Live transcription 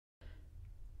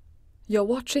You're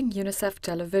watching UNICEF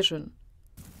Television.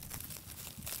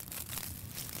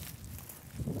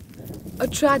 A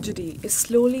tragedy is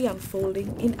slowly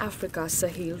unfolding in Africa's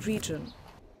Sahel region.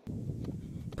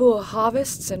 Poor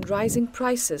harvests and rising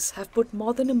prices have put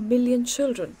more than 1 million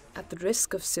children at the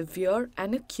risk of severe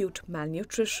and acute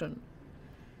malnutrition.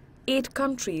 8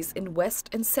 countries in West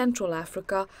and Central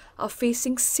Africa are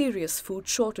facing serious food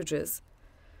shortages.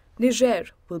 Niger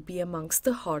will be amongst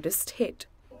the hardest hit.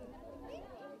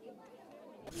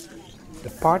 The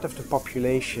part of the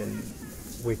population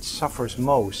which suffers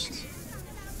most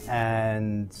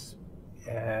and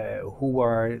who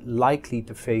are likely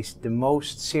to face the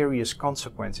most serious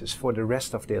consequences for the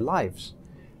rest of their lives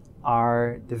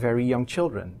are the very young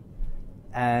children,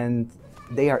 and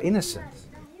they are innocent.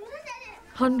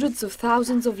 Hundreds of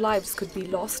thousands of lives could be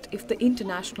lost if the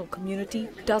international community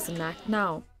doesn't act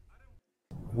now.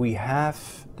 We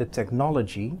have the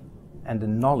technology and the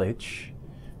knowledge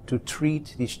to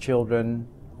treat these children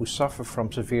who suffer from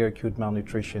severe acute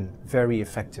malnutrition very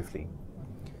effectively.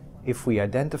 If we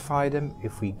identify them,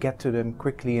 if we get to them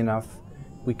quickly enough,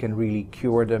 we can really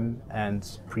cure them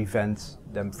and prevent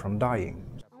them from dying.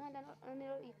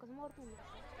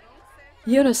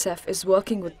 UNICEF is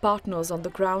working with partners on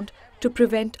the ground to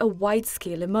prevent a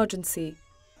wide-scale emergency.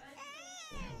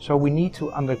 So we need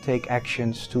to undertake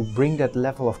actions to bring that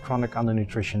level of chronic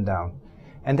undernutrition down.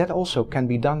 And that also can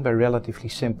be done by relatively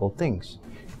simple things.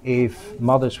 If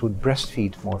mothers would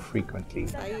breastfeed more frequently,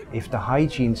 if the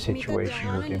hygiene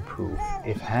situation would improve,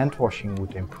 if hand washing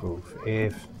would improve,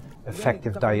 if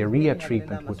effective diarrhea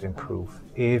treatment would improve,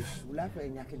 if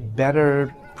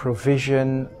better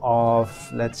provision of,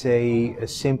 let's say, a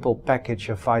simple package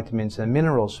of vitamins and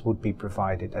minerals would be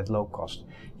provided at low cost,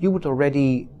 you would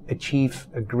already achieve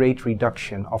a great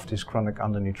reduction of this chronic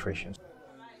undernutrition.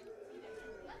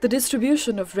 The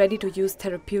distribution of ready-to-use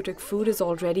therapeutic food is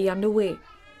already underway.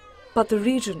 But the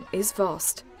region is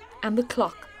vast and the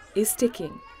clock is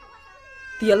ticking.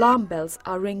 The alarm bells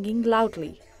are ringing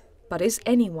loudly, but is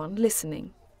anyone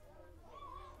listening?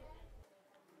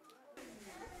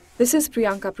 This is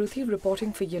Priyanka Pruthi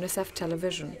reporting for UNICEF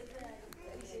Television.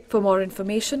 For more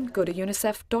information, go to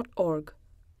unicef.org.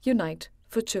 Unite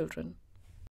for Children.